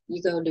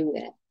 you go do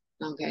that.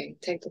 Okay,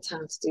 take the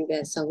time to do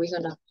that. So we're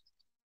gonna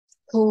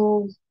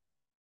pull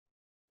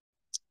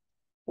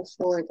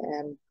before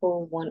that,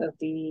 pull one of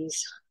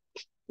these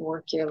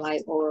Work Your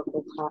Light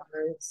Oracle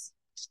cards.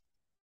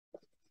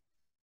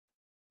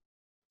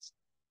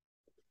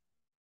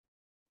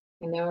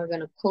 And then we're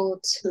gonna pull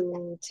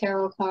two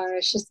tarot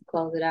cards just to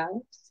close it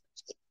out.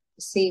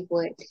 See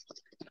what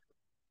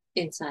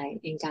insight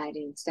and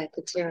guidance that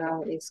the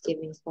tarot is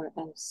giving for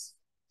us.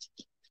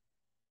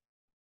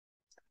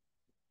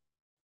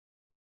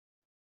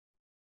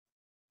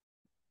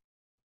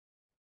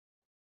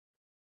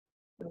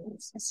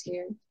 This is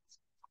here.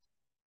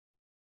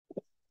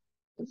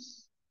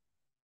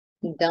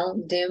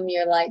 Don't dim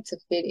your light to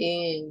fit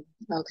in.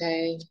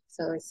 Okay.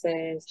 So it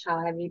says,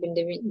 how have you been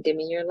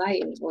dimming your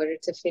light in order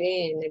to fit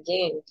in?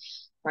 Again,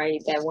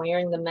 right? That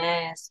wearing the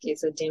mask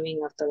is a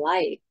dimming of the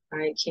light,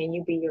 right? Can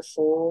you be the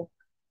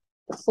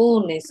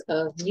fullness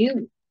of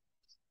you,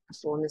 the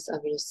fullness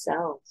of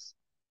yourself?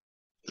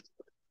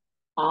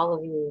 All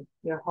of you,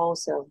 your whole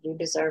self. You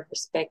deserve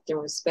respect,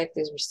 and respect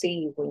is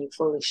received when you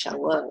fully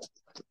show up,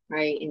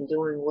 right? And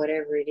doing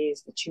whatever it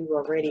is that you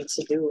are ready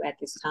to do at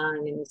this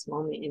time, in this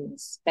moment, in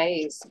this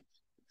space.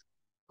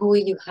 Who are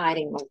you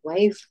hiding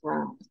away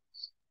from?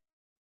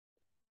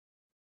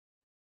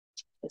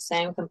 The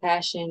same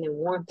compassion and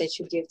warmth that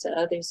you give to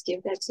others,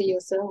 give that to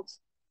yourself.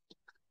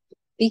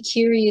 Be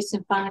curious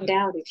and find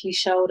out if you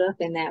showed up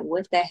in that,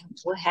 what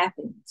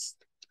happens?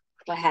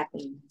 What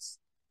happens?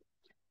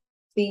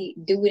 See,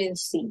 do it and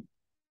see.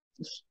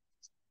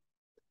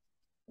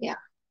 Yeah.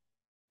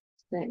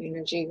 That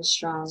energy is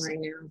strong right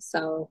now.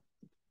 So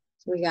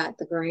we got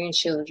the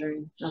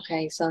grandchildren.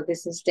 Okay. So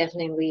this is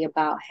definitely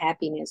about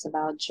happiness,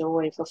 about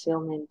joy,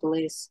 fulfillment,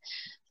 bliss,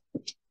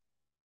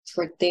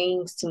 for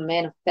things to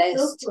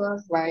manifest,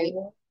 right?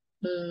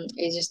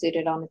 It just did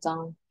it on its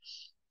own.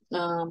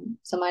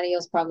 Somebody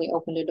else probably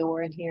opened the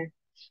door in here.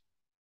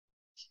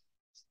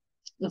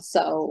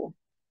 So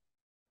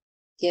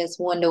yes,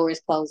 one door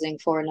is closing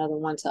for another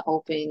one to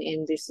open,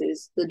 and this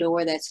is the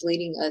door that's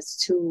leading us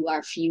to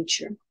our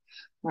future,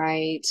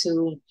 right?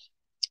 To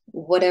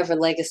whatever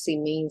legacy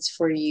means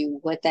for you,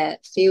 what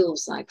that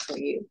feels like for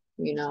you,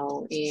 you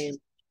know, and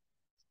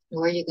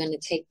where you're going to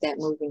take that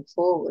moving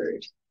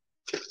forward.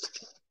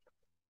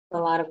 A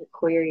lot of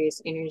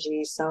Aquarius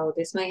energy. So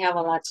this may have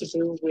a lot to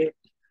do with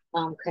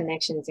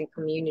connections and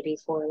community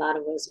for a lot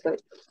of us,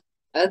 but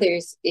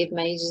others, it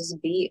may just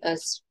be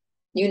us,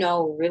 you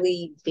know,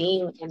 really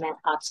being in that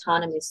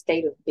autonomous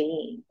state of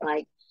being,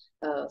 like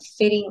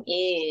fitting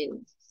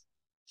in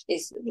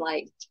is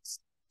like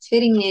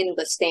fitting in,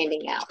 but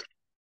standing out,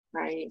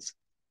 right?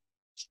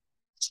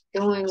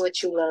 Doing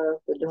what you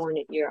love, but doing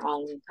it your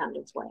own kind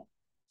of way.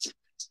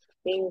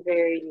 Being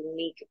very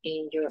unique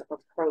in your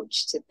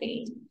approach to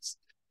things,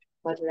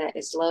 whether that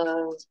is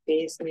love,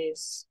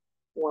 business,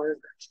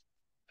 work.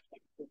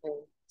 Okay.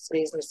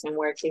 Business and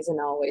work isn't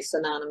always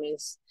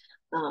synonymous.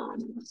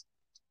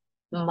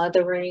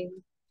 mothering,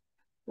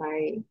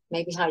 right?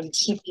 Maybe how you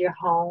keep your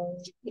home,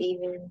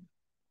 even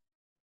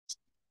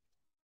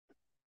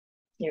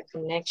your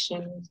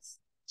connections.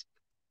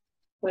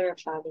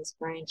 Clarify these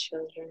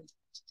grandchildren.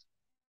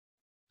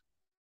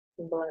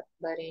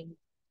 Budding.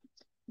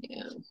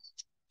 Yeah.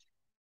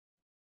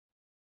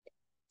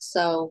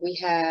 So we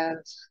have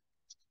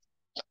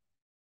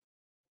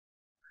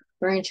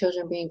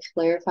grandchildren being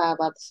clarified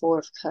about the Four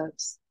of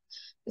Cups.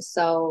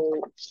 So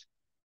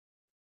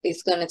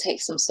it's going to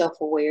take some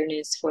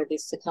self-awareness for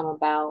this to come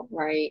about,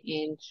 right?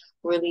 And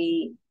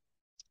really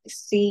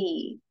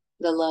see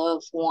the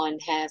love one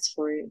has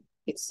for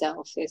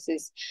itself. This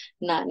is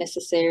not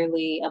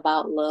necessarily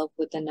about love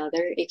with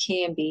another. It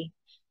can be,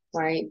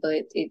 right?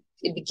 But it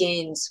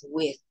begins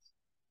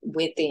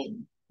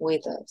within,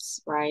 with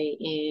us, right?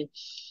 And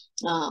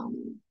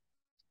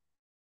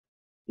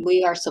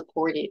we are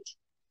supported.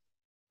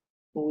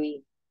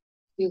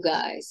 You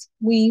guys,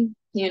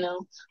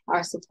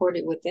 are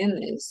supported within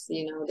this.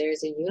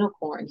 There's a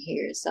unicorn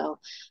here. So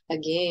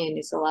again,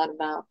 it's a lot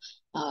about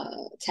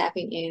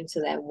tapping into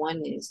that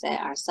oneness,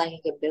 that our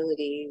psychic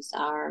abilities,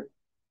 our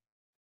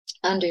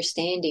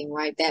understanding,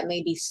 right? That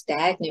may be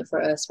stagnant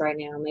for us right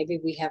now. Maybe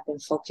we have been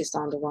focused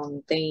on the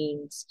wrong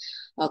things.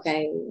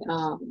 Okay.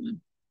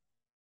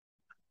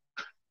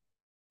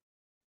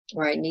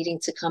 Right, needing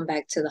to come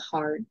back to the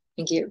heart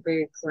and get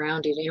very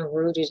grounded and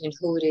rooted in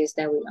who it is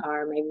that we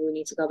are. Maybe we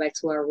need to go back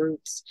to our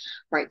roots,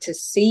 right? To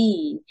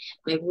see,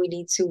 maybe we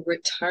need to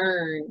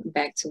return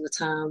back to a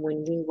time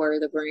when we were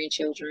the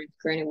grandchildren.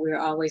 Granted, we're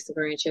always the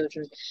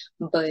grandchildren,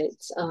 but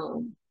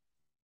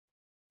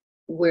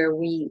where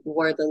we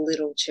were the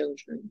little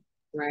children,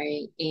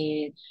 right?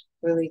 And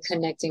really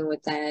connecting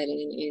with that,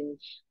 and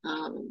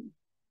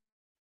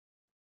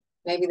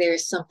maybe there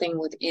is something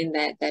within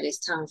that is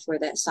time for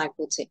that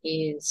cycle to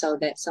end so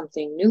that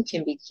something new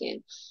can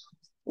begin.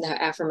 Now,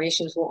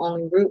 affirmations will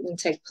only root and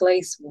take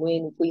place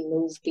when we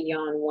move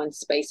beyond one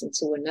space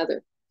into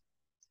another.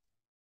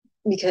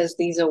 Because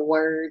these are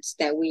words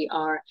that we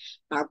are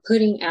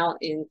putting out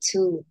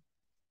into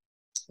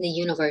the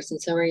universe,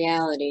 into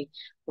reality,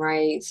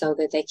 right? So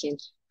that they can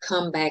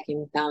come back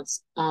and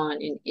bounce on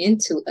and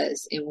into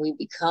us, and we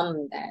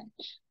become that,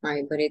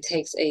 right? But it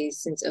takes a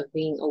sense of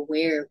being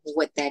aware of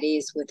what that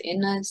is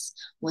within us,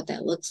 what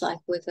that looks like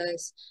with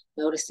us,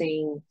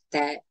 noticing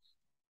that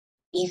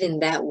even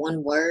that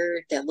one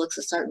word that looks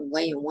a certain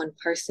way in one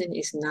person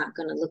is not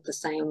going to look the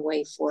same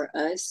way for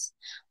us,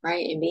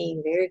 right? And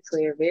being very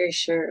clear, very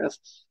sure of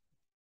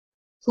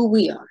who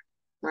we are,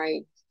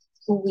 right?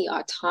 Who we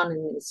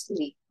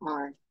autonomously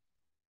are.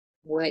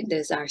 What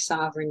does our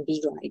sovereign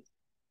be like?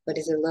 What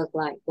does it look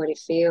like? What it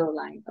feel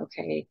like?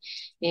 Okay.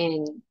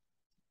 And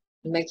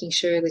making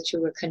sure that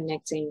you are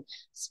connecting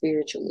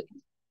spiritually,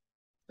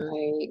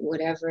 right?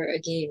 Whatever,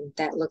 again,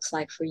 that looks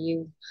like for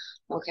you.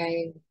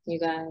 Okay, you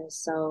guys.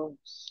 So,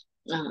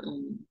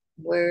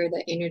 where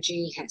the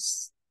energy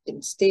has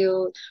been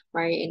stilled,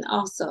 right? And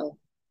also,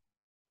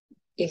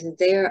 if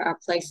there are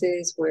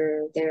places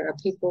where there are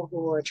people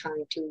who are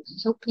trying to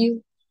help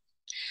you,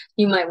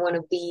 you might want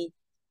to be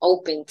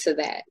open to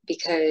that,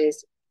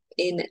 because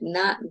in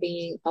not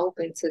being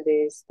open to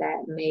this,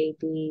 that may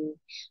be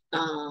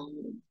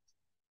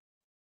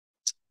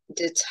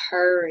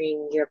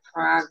deterring your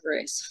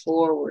progress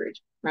forward,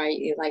 right?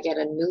 Like at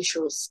a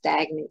neutral,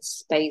 stagnant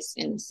space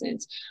in a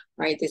sense,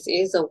 right? This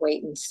is a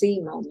wait and see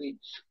moment,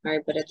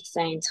 right? But at the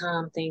same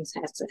time, things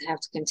have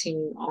to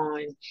continue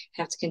on,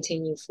 have to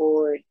continue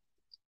forward.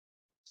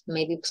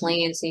 Maybe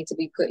plans need to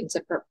be put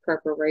into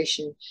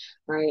preparation,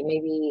 right?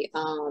 Maybe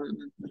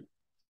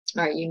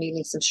all right, you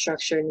needing some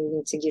structure,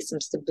 needing to get some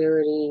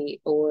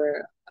stability,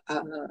 or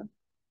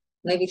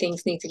maybe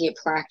things need to get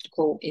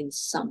practical in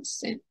some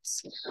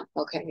sense,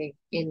 okay?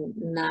 And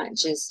not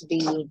just be,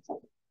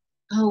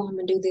 oh, I'm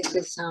gonna do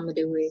this time, I'm gonna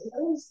do it.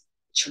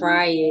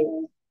 Try it,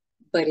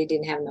 but it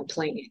didn't have no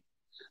plan,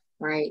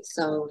 right?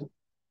 So,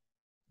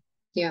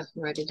 yeah,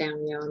 write it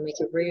down, y'all.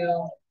 Make it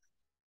real.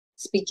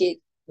 Speak it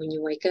when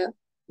you wake up,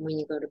 when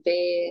you go to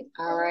bed,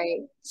 all right?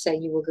 Say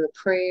you a good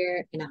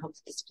prayer, and I hope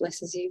this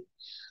blesses you.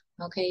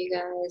 Okay, you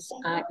guys,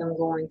 I am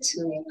going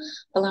to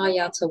allow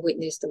y'all to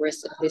witness the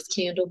rest of this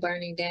candle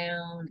burning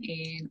down,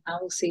 and I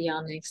will see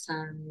y'all next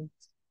time.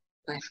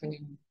 Bye for now.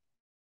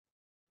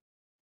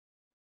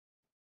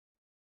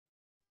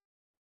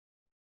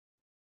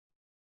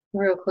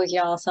 Real quick,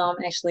 y'all. So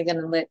I'm actually going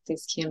to let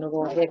this candle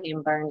go ahead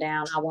and burn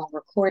down. I won't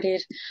record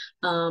it,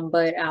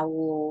 but I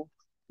will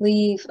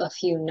leave a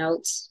few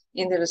notes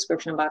in the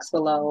description box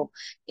below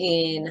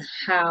in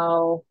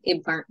how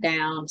it burnt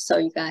down, so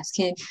you guys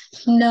can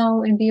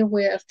know and be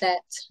aware of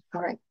that.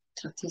 All right,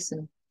 talk to you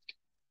soon.